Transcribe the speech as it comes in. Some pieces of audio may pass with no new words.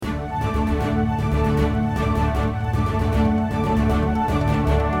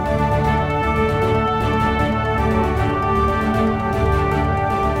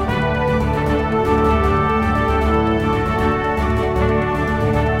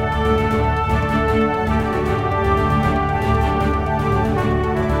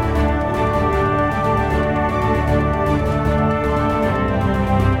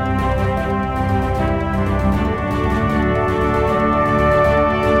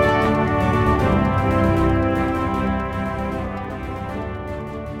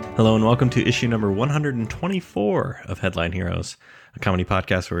Hello and welcome to issue number 124 of Headline Heroes, a comedy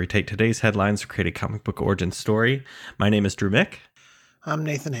podcast where we take today's headlines to create a comic book origin story. My name is Drew Mick. I'm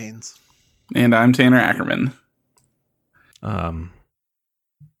Nathan Haynes. And I'm Tanner Ackerman. Well,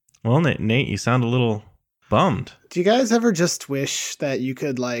 Nate, you sound a little bummed. Do you guys ever just wish that you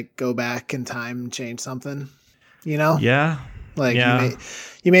could like go back in time and change something? You know? Yeah. Like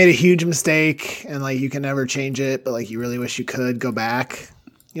you made a huge mistake and like you can never change it, but like you really wish you could go back.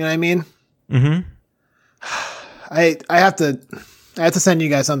 You know what I mean? Mm-hmm. I have to send you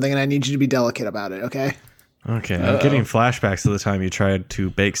guys something and I need you to be delicate about it, okay? Okay. I'm getting flashbacks to the time you tried to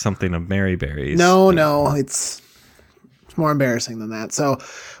bake something of Mary berries. No, it's more embarrassing than that. So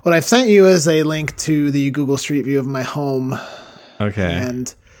what I've sent you is a link to the Google Street View of my home. Okay.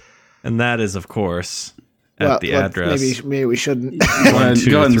 And that is, of course, at the address. Maybe we shouldn't. Go ahead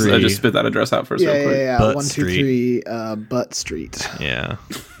and just spit that address out for us real quick. Yeah. Butt 123 Butt Street. Yeah.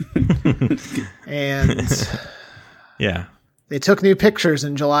 And yeah. They took new pictures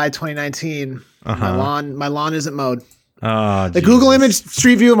in July 2019. Uh-huh. My lawn isn't mowed. Oh, the Google Image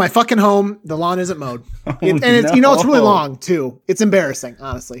Street View of my fucking home, the lawn isn't mowed. It's, you know, it's really long too. It's embarrassing,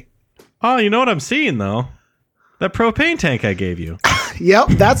 honestly. Oh, you know what I'm seeing though? That propane tank I gave you. Yep,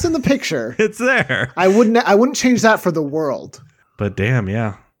 that's in the picture. It's there. I wouldn't change that for the world. But damn,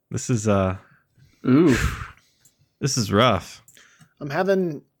 yeah. This is this is rough. I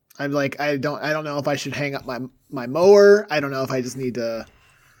don't know if I should hang up my mower. I don't know if I just need to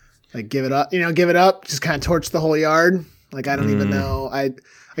like give it up, just kind of torch the whole yard. Like, I don't even know. I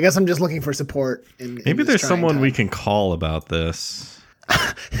guess I'm just looking for support. Maybe there's someone we can call about this.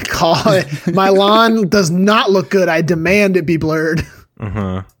 Call it. My lawn does not look good. I demand it be blurred.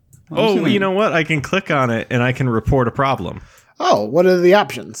 Uh-huh. Oh, you know what? I can click on it and I can report a problem. Oh, what are the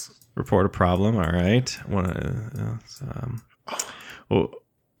options? Report a problem. All right.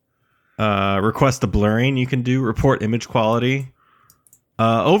 Request a blurring. You can do report image quality.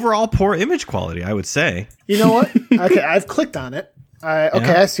 Overall poor image quality, I would say. You know what? Okay, I've clicked on it.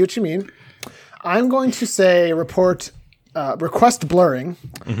 I see what you mean. I'm going to say request blurring.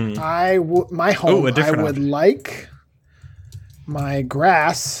 Mm-hmm. I would like my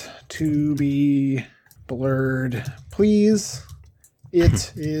grass to be blurred, please.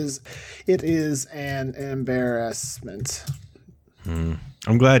 It is an embarrassment.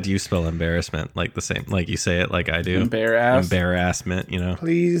 I'm glad you spell embarrassment like the same, like you say it like I do. Embarrassment, you know.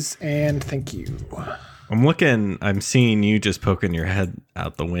 Please and thank you. I'm seeing you just poking your head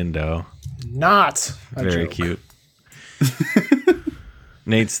out the window. Not a very joke. Cute.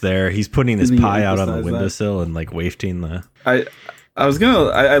 Nate's there. He's putting his pie out on the windowsill and like wafting the.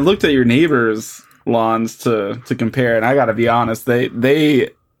 I looked at your neighbors' lawns to compare, and I got to be honest,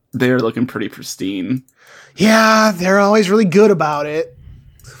 they're looking pretty pristine. Yeah, they're always really good about it.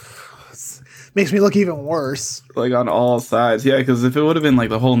 Makes me look even worse. Like on all sides. Yeah, because if it would have been like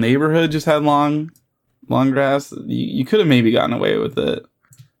the whole neighborhood just had long grass, you could have maybe gotten away with it.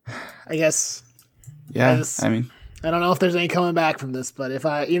 I guess. Yeah, I mean, I don't know if there's any coming back from this, but if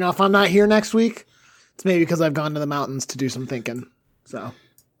I'm not here next week, it's maybe because I've gone to the mountains to do some thinking. So.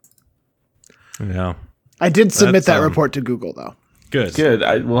 Yeah. I did submit that report to Google though. Good.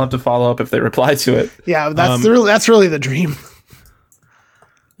 We'll have to follow up if they reply to it. Yeah, that's really the dream.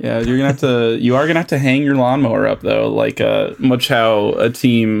 Yeah, you are gonna have to hang your lawnmower up though, like much how a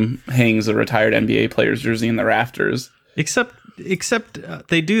team hangs a retired NBA player's jersey in the rafters. Except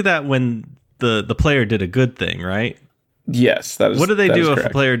they do that when the player did a good thing, right? Yes, that is. What do they do if correct.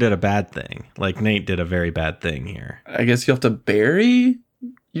 a player did a bad thing? Like Nate did a very bad thing here. I guess you have to bury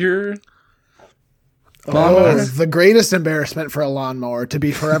your. Oh, the greatest embarrassment for a lawnmower to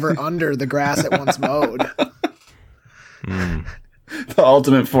be forever under the grass it once mowed. The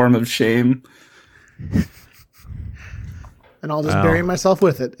ultimate form of shame. And I'll just bury myself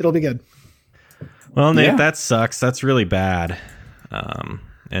with it. It'll be good. Well, Nate, that sucks. That's really bad.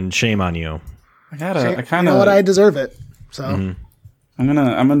 And shame on you. You know what? I deserve it. So I'm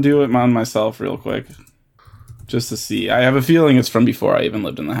gonna do it on myself real quick, just to see. I have a feeling it's from before I even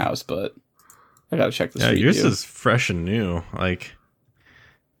lived in the house, but I gotta check this. Yeah, yours is fresh and new. Like,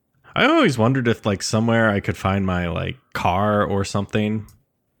 I always wondered if like somewhere I could find my like car or something,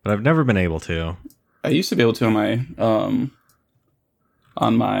 but I've never been able to. I used to be able to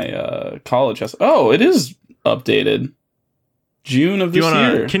on my college house. Oh, it is updated. June of this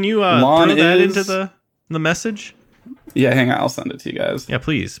year. Can you throw that into the message? Yeah, hang on. I'll send it to you guys. Yeah,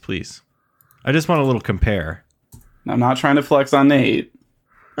 please. I just want a little compare. I'm not trying to flex on Nate.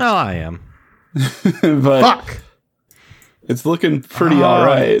 Well, I am. But fuck. It's looking pretty all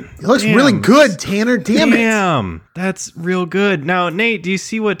right. It looks really good, Tanner. Damn, that's real good. Now, Nate, do you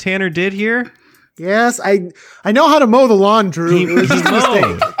see what Tanner did here? Yes, I know how to mow the lawn, Drew. He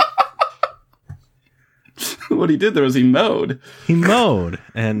mowed. What he did there was he mowed. He mowed.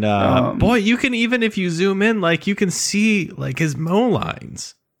 And boy, you can, even if you zoom in, like you can see like his mow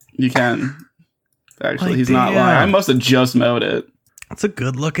lines. You can. Actually, he's not lying. I must have just mowed it. It's a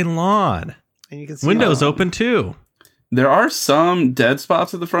good looking lawn. And you can see windows open too. There are some dead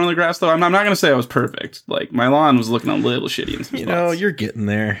spots at the front of the grass, though. I'm not going to say I was perfect. Like, my lawn was looking a little shitty in some spots. know, you're getting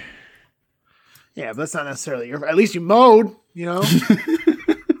there. Yeah, but that's not necessarily your... At least you mowed, you know?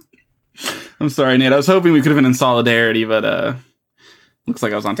 I'm sorry, Nate. I was hoping we could have been in solidarity, but looks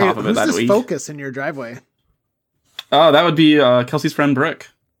like I was on top of it that week. Who's this Focus in your driveway? Oh, that would be Kelsey's friend, Brooke.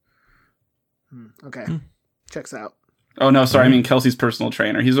 Okay. Checks out. Oh, no, sorry. I mean, Kelsey's personal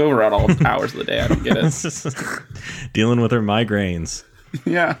trainer. He's over at all hours of the day. I don't get it. Dealing with her migraines.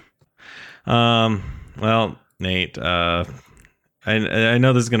 Yeah. Well, Nate, I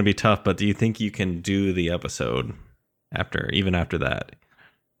know this is going to be tough, but do you think you can do the episode even after that?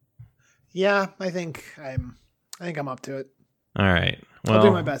 Yeah, I think I'm up to it. All right. Well, I'll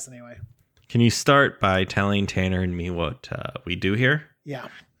do my best anyway. Can you start by telling Tanner and me what we do here? Yeah.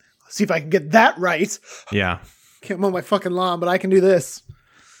 See if I can get that right. Yeah. Can't mow my fucking lawn, but I can do this.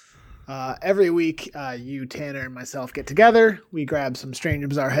 Every week, you, Tanner, and myself get together. We grab some strange and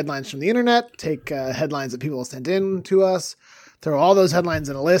bizarre headlines from the internet, take headlines that people sent in to us, throw all those headlines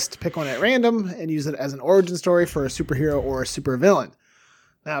in a list, pick one at random, and use it as an origin story for a superhero or a supervillain.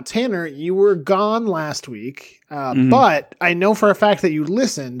 Now, Tanner, you were gone last week, but I know for a fact that you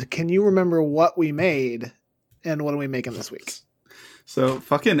listened. Can you remember what we made, and what are we making this week? So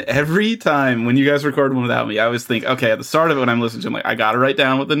fucking every time when you guys record one without me, I always think, okay, at the start of it when I'm listening to it, I'm like, I gotta write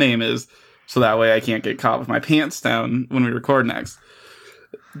down what the name is so that way I can't get caught with my pants down when we record next.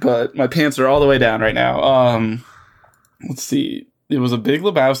 But my pants are all the way down right now. Let's see. It was a Big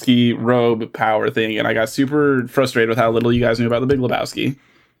Lebowski robe power thing, and I got super frustrated with how little you guys knew about the Big Lebowski.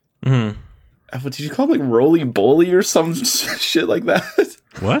 Mm-hmm. What did you call it, like Roly Boly or some shit like that?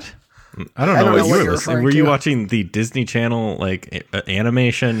 What? I don't know what you were listening. Were you watching the Disney Channel like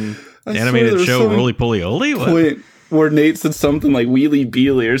animated show Roly Poly Oly? What? Where Nate said something like Wheelie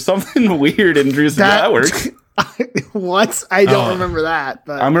Beely or something weird in Drew's Network. What? I don't remember that.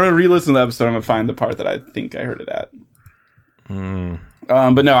 But I'm gonna re-listen to the episode. I'm gonna find the part that I think I heard it at.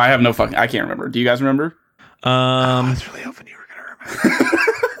 But no, I have no fucking. I can't remember. Do you guys remember? I was really hoping you were gonna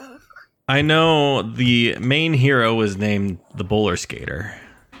remember. I know the main hero was named the Bowler Skater.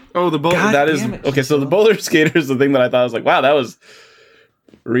 Oh, the bowler. That is okay. So the Bowler Skater is the thing that I thought I was like, wow, that was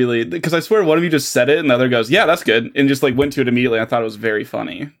really, because I swear one of you just said it and the other goes, yeah, that's good, and just like went to it immediately. I thought it was very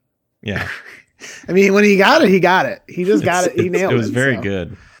funny. Yeah. I mean, when he got it, he got it. He just got it. He nailed it. It was very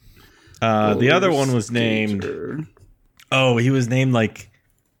good. The other one was named. Oh, he was named like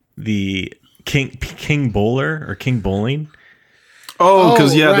the King Bowler or King Bowling. Oh,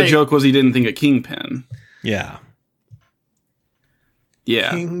 because right. The joke was he didn't think a kingpin. Yeah.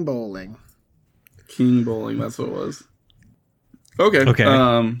 Yeah. King Bowling. King Bowling, that's what it was. Okay.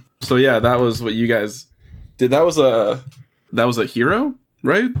 So yeah, that was what you guys did. That was a hero,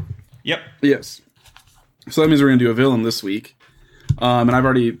 right? Yep. Yes. So that means we're gonna do a villain this week. And I've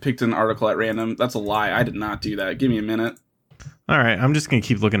already picked an article at random. That's a lie. I did not do that. Give me a minute. All right, I'm just gonna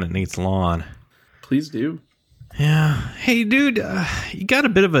keep looking at Nate's lawn. Please do. Yeah. Hey, dude, you got a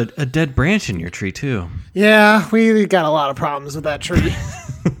bit of a dead branch in your tree too. Yeah, we got a lot of problems with that tree.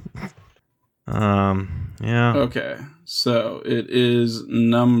 Yeah. Okay, so it is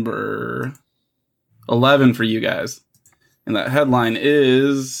number 11 for you guys, and that headline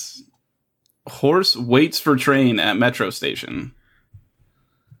is "Horse Waits for Train at Metro Station."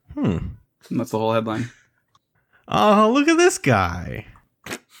 And that's the whole headline. Oh, look at this guy!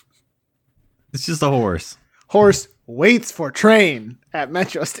 It's just a horse. Horse waits for train at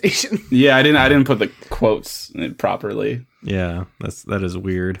Metro Station. Yeah, I didn't put the quotes properly. Yeah, that is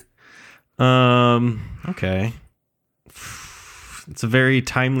weird. Okay. It's a very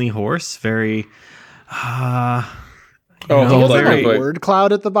timely horse. Very. Hold on, a word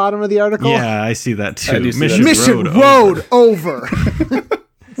cloud at the bottom of the article. Yeah, I see that too. Mission Road Over.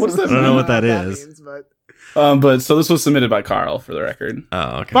 What's that? I don't know what that is. Means, but... but so this was submitted by Carl for the record.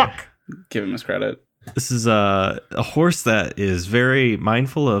 Oh, okay. Fuck. Give him his credit. This is a horse that is very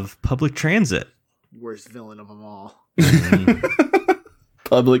mindful of public transit. Worst villain of them all.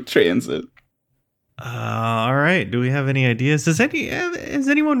 Public transit. All right. Do we have any ideas? Has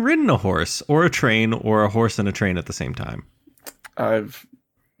anyone ridden a horse or a train or a horse and a train at the same time? I've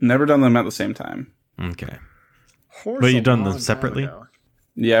never done them at the same time. Okay. Horse But you done them separately?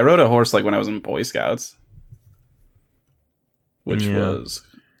 Yeah, I rode a horse like when I was in Boy Scouts, which was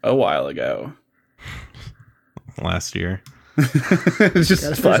a while ago. Last year. It's just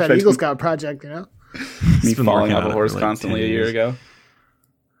gotta finish that Eagle Scout project, you know? Me falling off a horse constantly a year ago.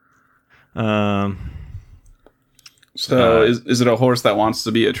 So is it a horse that wants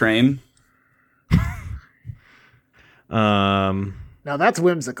to be a train? Now that's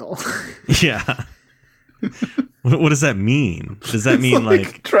whimsical. Yeah. What does that mean? Does that mean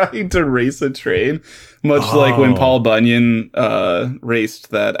like trying to race a train? Much like when Paul Bunyan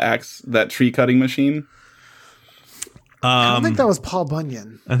raced that tree cutting machine. I don't think that was Paul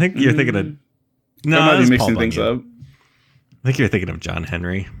Bunyan. I think you're thinking of I might be mixing things up. I think you're thinking of John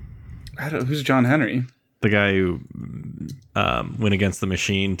Henry. Who's John Henry? The guy who went against the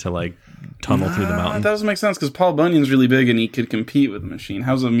machine to like tunnel through the mountain. That doesn't make sense because Paul Bunyan's really big and he could compete with the machine.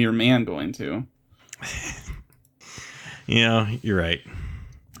 How's a mere man going to? Yeah, you're right.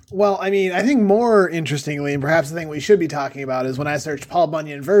 Well, I mean, I think more interestingly, and perhaps the thing we should be talking about is when I searched Paul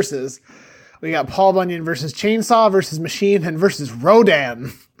Bunyan versus, we got Paul Bunyan versus Chainsaw versus Machine and versus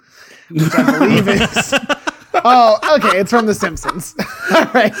Rodan, which I believe is... Oh, okay, it's from The Simpsons. All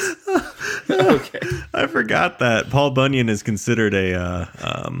right. Okay. I forgot that Paul Bunyan is considered a,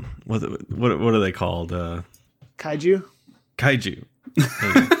 what are they called? Kaiju? Kaiju.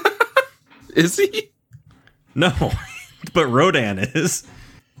 Is he? No, but Rodan is.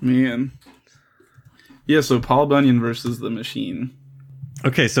 Man. Yeah, so Paul Bunyan versus the machine.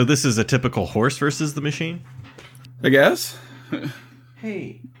 Okay, so this is a typical horse versus the machine? I guess.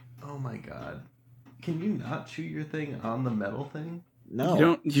 Hey, oh my god. Can you not shoot your thing on the metal thing?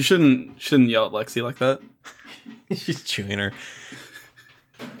 No. You shouldn't yell at Lexi like that. She's chewing her.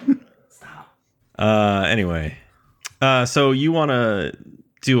 Stop. Anyway. So you want to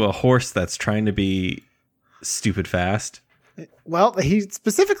do a horse that's trying to be stupid fast? Well, he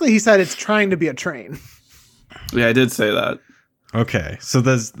said it's trying to be a train. Yeah, I did say that. Okay.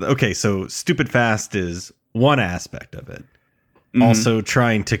 So stupid fast is one aspect of it. Mm-hmm. Also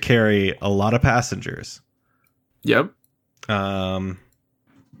trying to carry a lot of passengers. Yep. What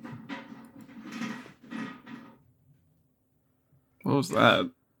was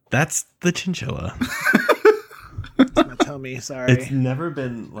that? That's the chinchilla. It's my tummy, sorry. It's never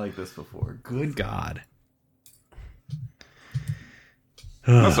been like this before. Good God.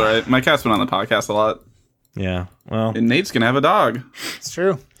 That's all right. My cat's been on the podcast a lot. Yeah. Well, and Nate's gonna have a dog. It's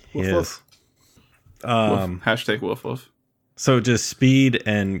true. He is. Hashtag woof woof. So just speed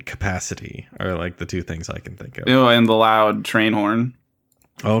and capacity are like the two things I can think of. Oh, and the loud train horn.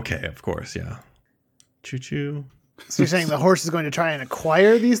 Okay, of course, yeah. Choo choo. So you're saying the horse is going to try and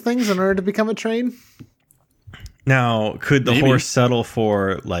acquire these things in order to become a train? Now, could the horse settle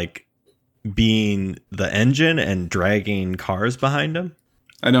for like being the engine and dragging cars behind him?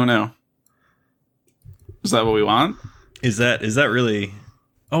 I don't know. Is that what we want? Is that really?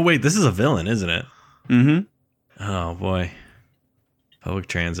 Oh wait, this is a villain, isn't it? Mm-hmm. Oh boy. Public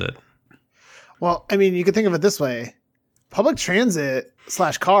transit. Well, I mean, you could think of it this way. Public transit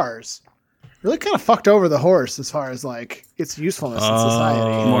 / cars really kind of fucked over the horse as far as like its usefulness in society.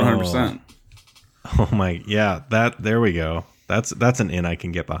 100%. Oh my, yeah, there we go. That's an in I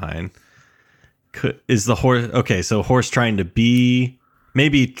can get behind. Is the horse okay? So horse trying to be,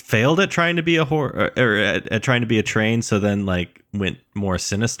 maybe failed at trying to be a horse or at trying to be a train, so then like went more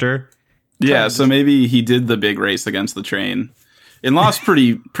sinister. Yeah, so maybe he did the big race against the train and lost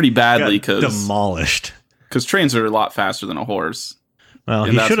pretty badly because demolished. Because trains are a lot faster than a horse. Well,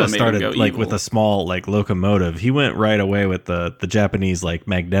 he should have started like with a small like locomotive. He went right away with the Japanese like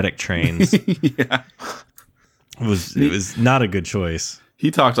magnetic trains. Yeah, it was not a good choice. He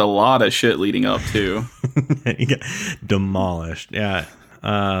talked a lot of shit leading up too. He got demolished. Yeah.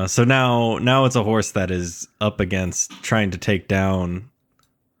 So now it's a horse that is up against trying to take down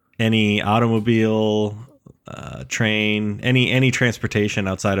any automobile, train, any transportation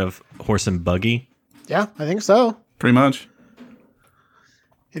outside of horse and buggy. Yeah, I think so. Pretty much.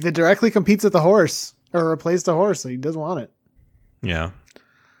 If it directly competes with the horse or replaced the horse, so he doesn't want it. Yeah.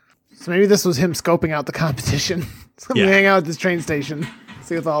 So maybe this was him scoping out the competition. So let me hang out at this train station,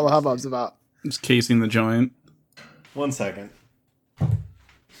 see what all the hubbub's about. Just casing the joint. 1 second.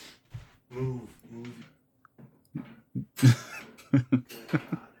 Move.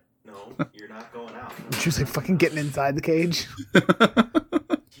 No, you're not going out. She was like fucking getting inside the cage.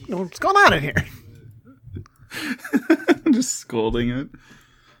 What's going on in here? Just scolding it.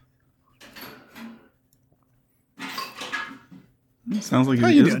 Sounds like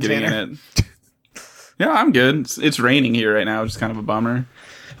he is getting in it. Yeah, I'm good. It's raining here right now, which is kind of a bummer.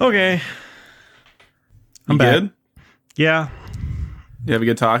 Okay. I'm back. Good? Yeah. You have a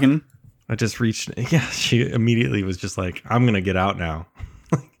good talking? I just reached. Yeah, she immediately was just like, I'm going to get out now.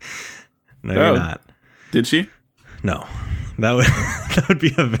 No, you're not. Did she? No. That would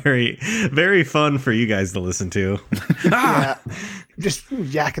be a very, very fun for you guys to listen to. Yeah. Just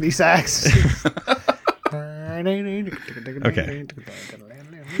yakety sax. Okay.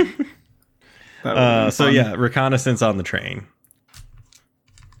 So yeah, reconnaissance on the train.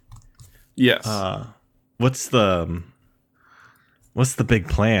 Yes. What's the big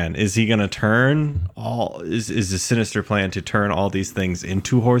plan? Is he gonna turn all? Is the sinister plan to turn all these things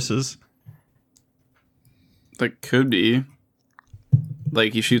into horses? That could be.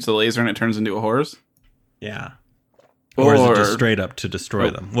 Like he shoots a laser and it turns into a horse. Yeah. Or is it just straight up to destroy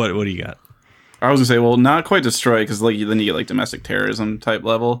them? What do you got? I was gonna say, well, not quite destroy, because like then you get like domestic terrorism type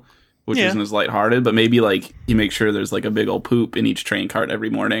level, which isn't as lighthearted. But maybe like you make sure there's like a big old poop in each train cart every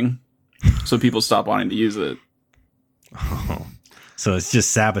morning, so people stop wanting to use it. Oh, so it's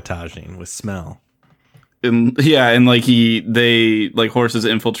just sabotaging with smell. And like they horses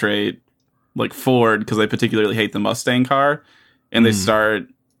infiltrate like Ford because they particularly hate the Mustang car, and they start.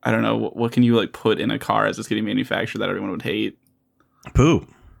 I don't know what can you like put in a car as it's getting manufactured that everyone would hate. Poop.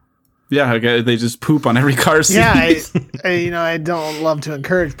 Yeah, okay, they just poop on every car seat. Yeah, I don't love to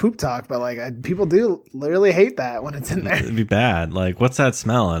encourage poop talk, but like people do literally hate that when it's in there. It'd be bad. Like, what's that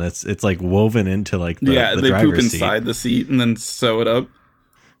smell? And it's like woven into like the they driver's poop inside the seat and then sew it up.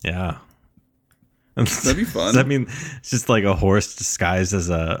 Yeah, that'd be fun. Does that mean it's just like a horse disguised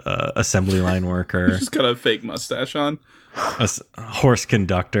as a assembly line worker? He's just got a fake mustache on. A horse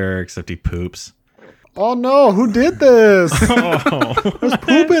conductor, except he poops. Oh no, who did this? There's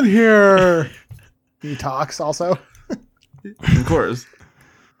poop in here. He talks also. Of course.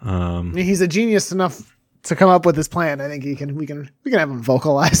 I mean, he's a genius enough to come up with this plan. I think we can have him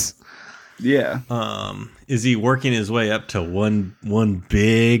vocalize. Yeah. Is he working his way up to one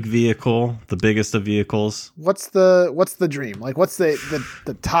big vehicle, the biggest of vehicles? What's the dream? Like, what's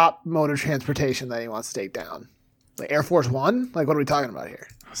the top mode of transportation that he wants to take down? Like Air Force One? Like, what are we talking about here?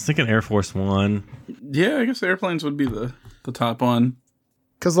 I was thinking Air Force One. Yeah, I guess airplanes would be the top one.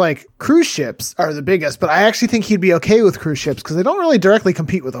 Because, like, cruise ships are the biggest, but I actually think he'd be okay with cruise ships because they don't really directly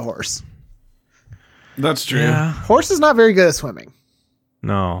compete with a horse. That's true. Yeah. Horse is not very good at swimming.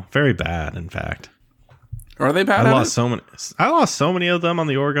 No, very bad, in fact. Are they bad I lost so many of them on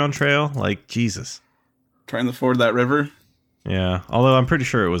the Oregon Trail. Like, Jesus. Trying to ford that river? Yeah, although I'm pretty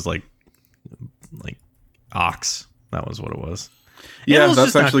sure it was like ox. That was what it was. Yeah,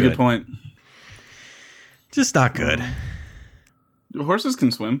 that's actually a good point. Just not good. Horses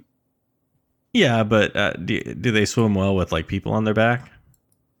can swim. Yeah, but do they swim well with like people on their back?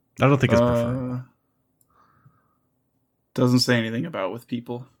 I don't think it's preferred. Doesn't say anything about with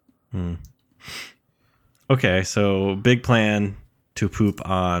people. Okay, so big plan to poop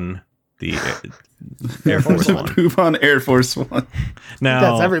on the Air Force One. Poop on Air Force One. Now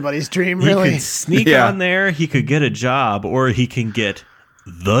that's everybody's dream, really. He could sneak on there. He could get a job, or he can get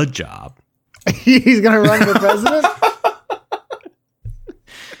the job. He's gonna run for president.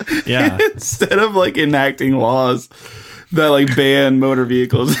 Yeah. Instead of like enacting laws that like ban motor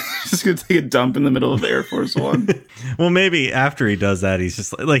vehicles, he's just gonna take a dump in the middle of Air Force One. Well, maybe after he does that, he's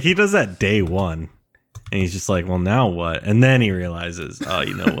just like he does that day one. And he's just like, well, now what? And then he realizes, oh,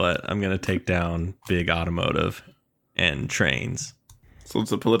 you know what? I'm going to take down big automotive and trains. So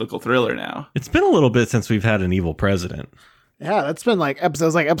it's a political thriller now. It's been a little bit since we've had an evil president. Yeah, that's been like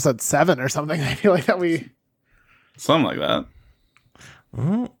episode 7 or something. I feel like something like that.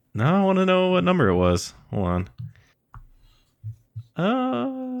 Well, now I want to know what number it was. Hold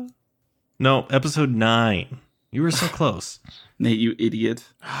on. No, episode 9. You were so close. Nate, you idiot.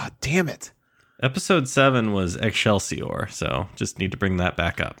 Oh, damn it. Episode 7 was Excelsior, so just need to bring that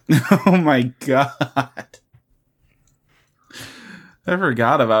back up. Oh my god. I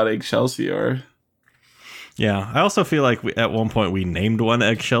forgot about Excelsior. Yeah, I also feel like at one point we named one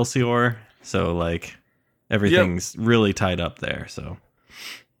Excelsior, so like everything's really tied up there. So,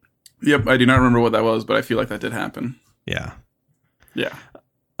 yep, I do not remember what that was, but I feel like that did happen. Yeah. Yeah.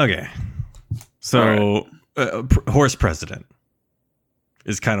 Okay. So, horse president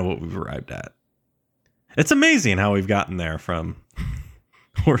is kind of what we've arrived at. It's amazing how we've gotten there from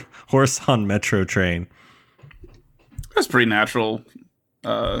horse on metro train. That's pretty natural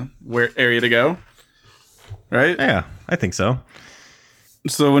area to go, right? Yeah, I think so.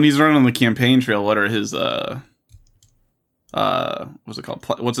 So when he's running on the campaign trail, what are his what's it called?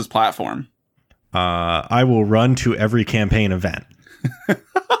 What's his platform? I will run to every campaign event.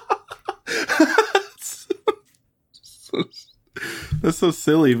 That's so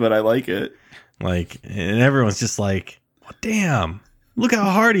silly, but I like it. Like, and everyone's just like, damn. Look how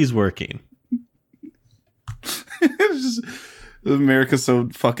hard he's working. It's just, America's so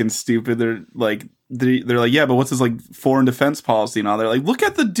fucking stupid. They're like, yeah, but what's his like foreign defense policy and all? They're like, look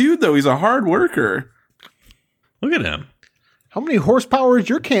at the dude though. He's a hard worker. Look at him. How many horsepower is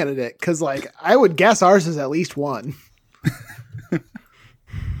your candidate? Because like I would guess ours is at least 1.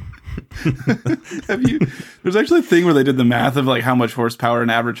 There's actually a thing where they did the math of like how much horsepower an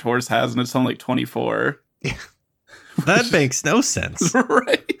average horse has, and it's only like 24. That makes no sense.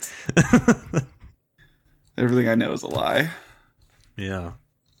 Right. Everything I know is a lie. Yeah.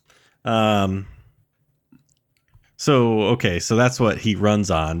 So that's what he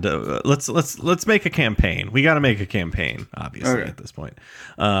runs on. Let's make a campaign. We got to make a campaign, obviously, at this point.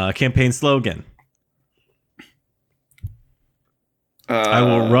 Campaign slogan. I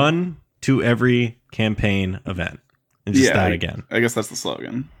will run to every campaign event. And just that again. I guess that's the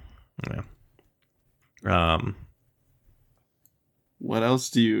slogan. Yeah. What else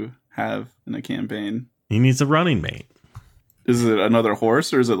do you have in a campaign? He needs a running mate. Is it another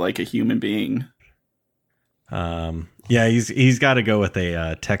horse or is it like a human being? Yeah, he's got to go with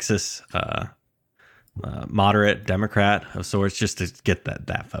a Texas moderate Democrat of sorts just to get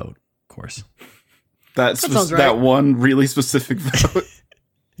that vote, of course. That sounds right. That one really specific vote.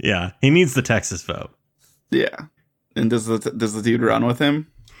 Yeah, he needs the Texas vote. Yeah. And does the dude run with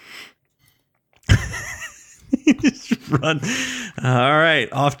him? Just run. All right,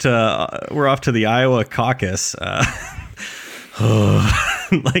 we're off to the Iowa caucus.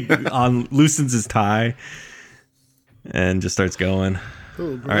 Loosens his tie and just starts going.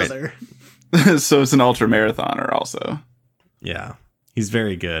 Oh, brother. Right. So it's an ultra marathoner also. Yeah, he's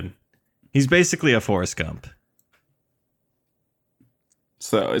very good. He's basically a Forrest Gump.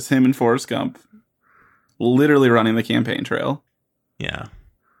 So it's him and Forrest Gump literally running the campaign trail. Yeah.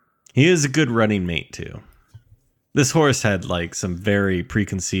 He is a good running mate too. This horse had like some very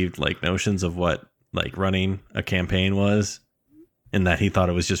preconceived like notions of what like running a campaign was, in that he thought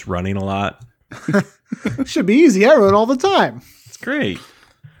it was just running a lot. Should be easy. I run all the time. It's great.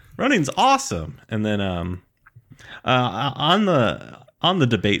 Running's awesome. And then on the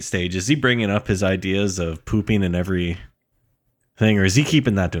debate stage, is he bringing up his ideas of pooping in every thing, or is he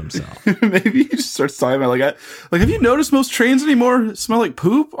keeping that to himself? Maybe he just starts talking about like have you noticed most trains anymore smell like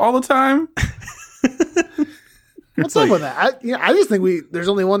poop all the time? What's up with that? I just think there's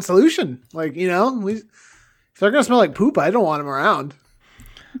only one solution. Like, if they're gonna smell like poop, I don't want them around.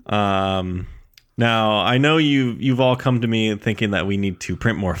 Now I know you've all come to me thinking that we need to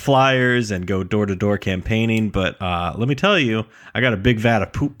print more flyers and go door to door campaigning, but let me tell you, I got a big vat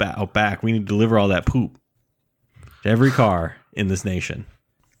of poop out back. We need to deliver all that poop to every car in this nation.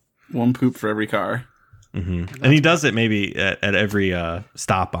 One poop for every car. Mm-hmm. And he does it maybe at every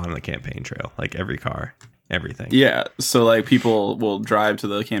stop on the campaign trail, like every car. Everything. Yeah. So like people will drive to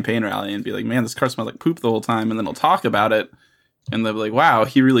the campaign rally and be like, man, this car smells like poop the whole time. And then they'll talk about it. And they'll be like, wow,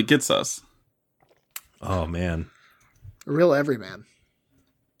 he really gets us. Oh, man. A real everyman.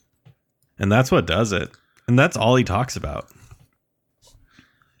 And that's what does it. And that's all he talks about.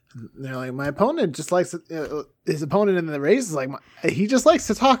 Like, my opponent just likes his opponent in the race is like, he just likes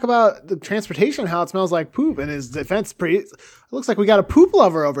to talk about the transportation, how it smells like poop, and his defense. It looks like we got a poop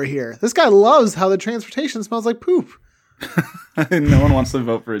lover over here. This guy loves how the transportation smells like poop. No one wants to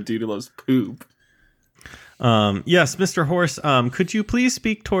vote for a dude who loves poop. Yes, Mr. Horse. Could you please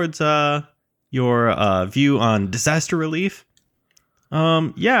speak towards your view on disaster relief?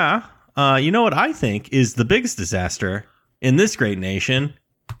 Yeah. You know what I think is the biggest disaster in this great nation?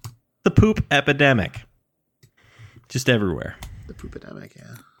 The poop epidemic. Just everywhere. The poop epidemic,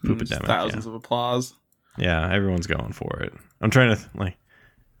 yeah. Poop epidemic. Thousands of applause. Yeah, everyone's going for it. I'm trying to like,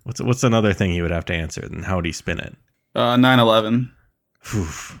 what's another thing he would have to answer? And how would he spin it? 9/11.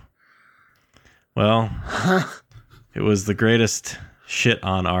 Well, it was the greatest shit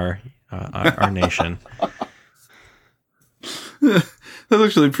on our nation. That's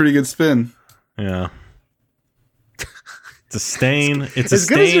actually a pretty good spin. Yeah. It's a stain. It's as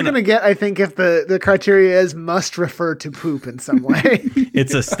good as you're going to get, I think, if the criteria is must refer to poop in some way.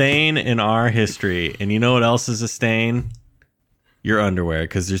 It's a stain in our history. And you know what else is a stain? Your underwear,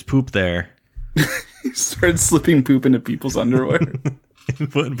 because there's poop there. You started slipping poop into people's underwear.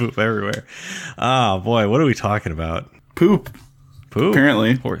 Putting poop everywhere. Oh, boy. What are we talking about? Poop.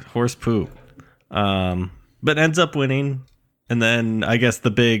 Apparently. Horse poop. But ends up winning. And then I guess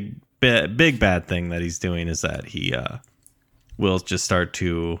the big bad thing that he's doing is that he will just start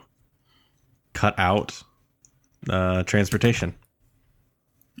to cut out transportation.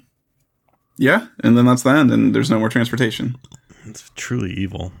 Yeah, and then that's the end, and there's no more transportation. It's truly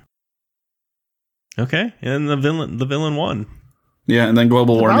evil. Okay, and the villain won. Yeah, and then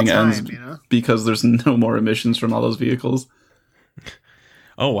global warming ends because there's no more emissions from all those vehicles.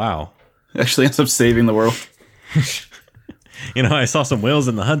 Oh, wow. Actually ends up saving the world. I saw some whales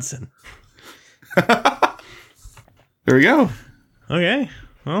in the Hudson. There we go. Okay,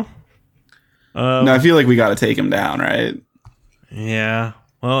 well. Now I feel like we got to take him down, right? Yeah.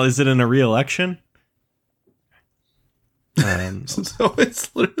 Well, is it in a re-election? So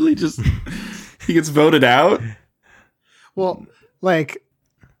it's literally just he gets voted out. Well, like,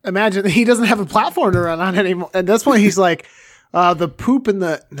 imagine he doesn't have a platform to run on anymore. At this point, he's like, the poop in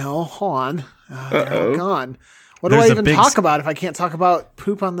the... No, hold on. They're gone. What do I even talk about if I can't talk about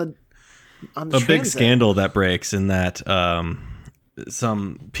poop on the transit? Big scandal that breaks in that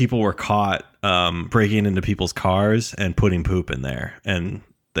some people were caught breaking into people's cars and putting poop in there, and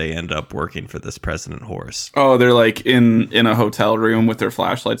they end up working for this President Horse. Oh, they're like in a hotel room with their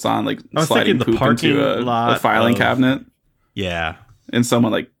flashlights on, like sliding poop into a filing cabinet. Yeah, and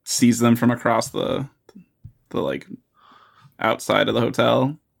someone like sees them from across the like outside of the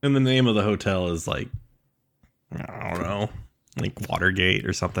hotel. And the name of the hotel is like, I don't know, like Watergate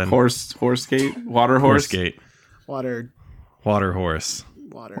or something. Horsegate, Water Horse, Horsegate, Water Horse,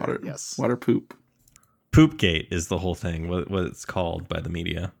 Water. Yes, Water Poop. Poopgate is the whole thing. What it's called by the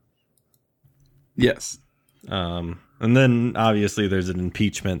media. Yes. And then obviously there's an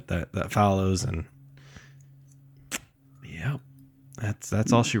impeachment that follows, and yeah,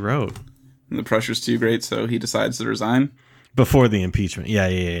 that's all she wrote. And the pressure's too great, so he decides to resign before the impeachment.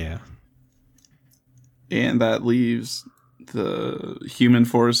 Yeah. And that leaves the human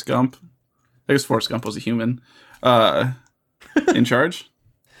Forrest Gump. I guess Forrest Gump was a human. In charge.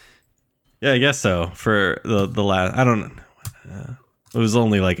 Yeah, I guess so. For the last, I don't know. It was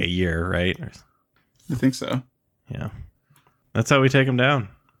only like a year, right? I think so. Yeah, that's how we take him down.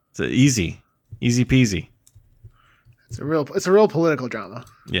 It's easy peasy. It's a real political drama.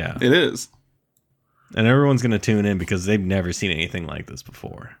 Yeah, it is. And everyone's gonna tune in because they've never seen anything like this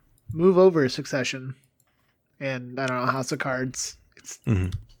before. Move over Succession, and I don't know, House of Cards.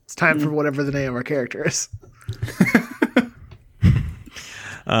 It's time for whatever the name of our character is.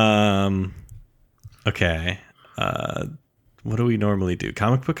 Okay. What do we normally do?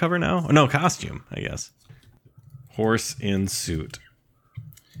 Comic book cover now? Oh, no, costume, I guess. Horse in suit.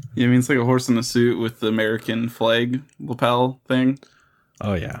 Yeah, I mean, it's like a horse in a suit with the American flag lapel thing.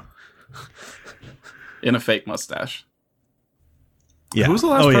 Oh, yeah. In a fake mustache. Yeah. Who was the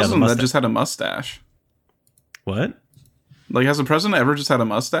last president that just had a mustache? What? Like, has a president ever just had a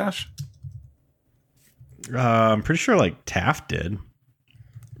mustache? I'm pretty sure, like, Taft did.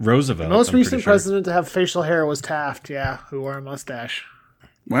 Roosevelt. The most recent president to have facial hair was Taft, who wore a mustache.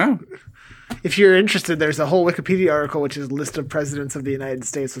 Wow. If you're interested, there's a whole Wikipedia article which is a list of presidents of the United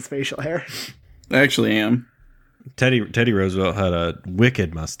States with facial hair. I actually am. Teddy Roosevelt had a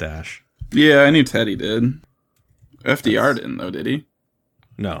wicked mustache. Yeah, I knew Teddy did. FDR didn't, though, did he?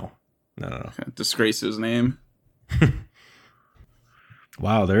 No. Disgrace his name.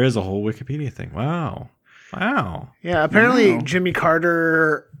 Wow, there is a whole Wikipedia thing. Wow. Yeah, apparently Jimmy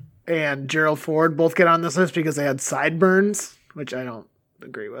Carter and Gerald Ford both get on this list because they had sideburns, which I don't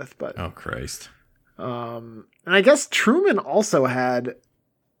agree with. But oh Christ! And I guess Truman also had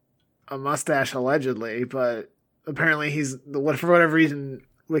a mustache allegedly, but apparently for whatever reason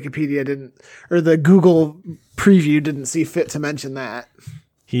Wikipedia didn't, or the Google preview didn't see fit to mention that.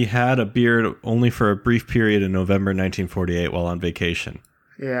 He had a beard only for a brief period in November 1948 while on vacation.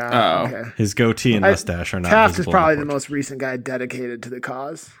 Yeah. Okay. His goatee and mustache are not Taft is probably the most recent guy dedicated to the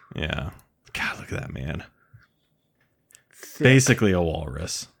cause. Yeah. God, look at that man. Thick. Basically a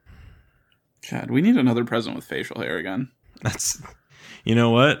walrus. God, we need another president with facial hair again. That's, you know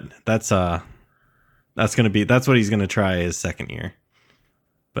what? That's what he's gonna try his second year.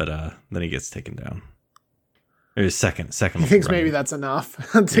 But then he gets taken down. Or his second. He thinks maybe that's enough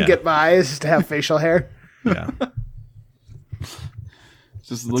to get by, is just to have facial hair. Yeah.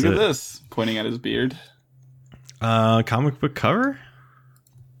 Just look at this, pointing at his beard. Comic book cover?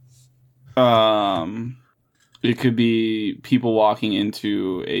 It could be people walking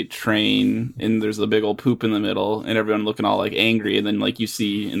into a train and there's a big old poop in the middle and everyone looking all like angry, and then like you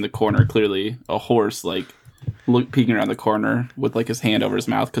see in the corner clearly a horse like peeking around the corner with like his hand over his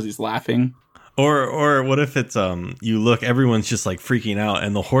mouth because he's laughing. Or what if it's you look, everyone's just like freaking out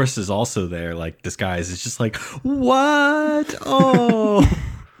and the horse is also there like disguised. It's just like, what? Oh.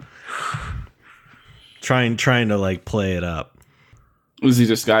 trying to like play it up. Was he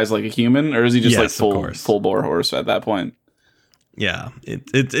disguised like a human, or is he just like full bore horse at that point? Yeah,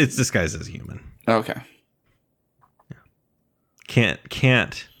 it's disguised as a human. Okay.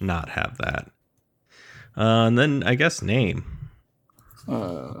 Can't not have that. And then I guess name.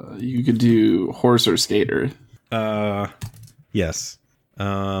 You could do horse or skater. Yes.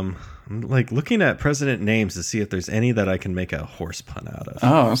 I'm like looking at president names to see if there's any that I can make a horse pun out of.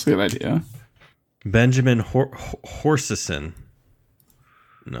 Oh, that's a good idea. Benjamin Horsesson.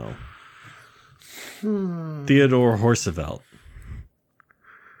 No. Theodore Roosevelt.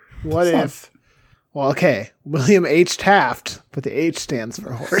 What if? Well, okay, William H. Taft, but the H stands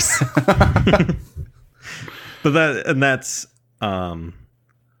for horse. But that's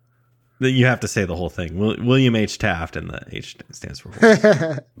you have to say the whole thing. William H. Taft, and the H stands for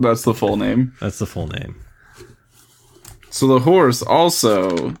horse. That's the full name. That's the full name. So the horse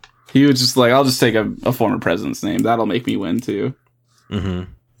also, he was just like, I'll just take a former president's name. That'll make me win too.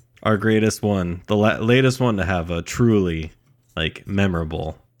 Mm-hmm. Our greatest one, the latest one to have a truly like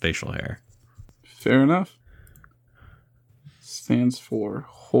memorable facial hair. Fair enough. Stands for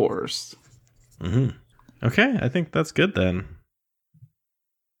horse. Mm-hmm. Okay, I think that's good then.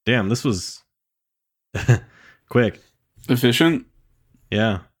 Damn, this was quick. Efficient?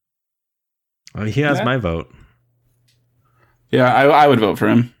 Yeah. He has my vote. Yeah, I would vote for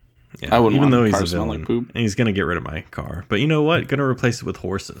him. Yeah, I wouldn't even though want he's a villain. like poop. And he's going to get rid of my car. But you know what? Going to replace it with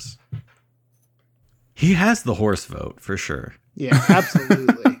horses. He has the horse vote for sure. Yeah,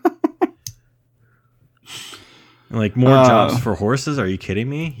 absolutely. Like more jobs for horses? Are you kidding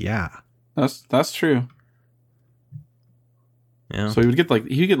me? Yeah. That's true. Yeah. So he'd get like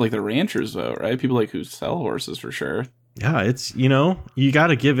the ranchers vote, right? People like who sell horses for sure. Yeah, it's you got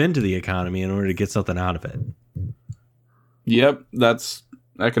to give into the economy in order to get something out of it. Yep, that's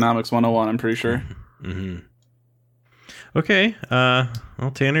economics 101, I'm pretty sure. Mm-hmm. Okay.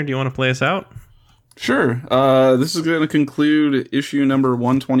 Well, Tanner, do you want to play us out? Sure. This is going to conclude issue number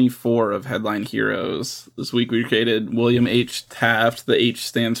 124 of Headline Heroes. This week we created William H. Taft. The H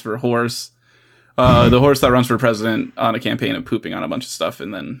stands for horse. The horse that runs for president on a campaign of pooping on a bunch of stuff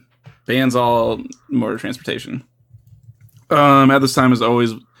and then bans all motor transportation. At this time, as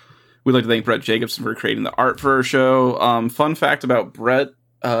always, we'd like to thank Brett Jacobson for creating the art for our show. Fun fact about Brett,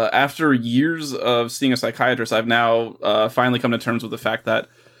 after years of seeing a psychiatrist, I've now finally come to terms with the fact that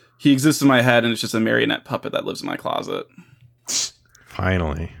he exists in my head and it's just a marionette puppet that lives in my closet.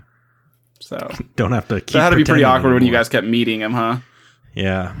 Finally. So don't have to keep that had to be pretty awkward anymore. when you guys kept meeting him, huh?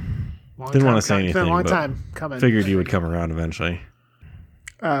 Yeah. Didn't want to say anything. It's been a long time coming. Figured you would come around eventually.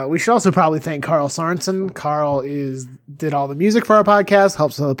 We should also probably thank Carl Sorensen. Carl did all the music for our podcast,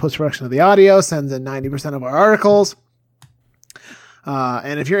 helps with the post-production of the audio, sends in 90% of our articles.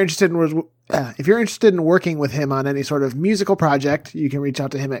 And if you're interested in working with him on any sort of musical project, you can reach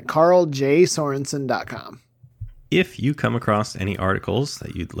out to him at carljsorensen.com. If you come across any articles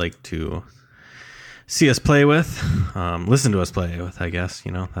that you'd like to see us play with, listen to us play with, I guess,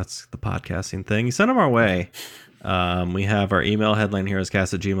 that's the podcasting thing. You send them our way. We have our email,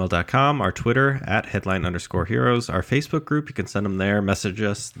 headlineheroescast@gmail.com, our Twitter @headline_heroes, our Facebook group. You can send them there, message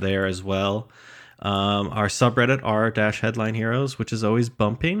us there as well. Our subreddit r-headline heroes, which is always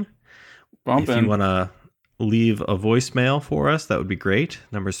bumping. If you want to leave a voicemail for us, that would be great.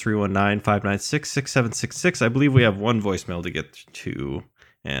 Number's 319-596-6766. I believe we have one voicemail to get to,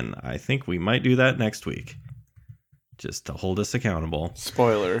 and I think we might do that next week, just to hold us accountable.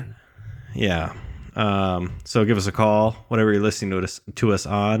 Spoiler. Yeah. So give us a call, whatever you're listening to us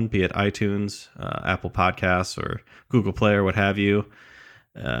on, be it iTunes, Apple Podcasts, or Google Play, or what have you.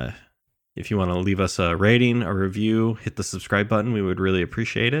 If you want to leave us a rating, a review, hit the subscribe button. We would really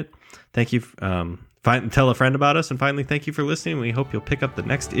appreciate it. Thank you. Tell a friend about us. And finally, thank you for listening. We hope you'll pick up the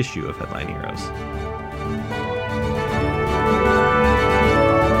next issue of Headline Heroes.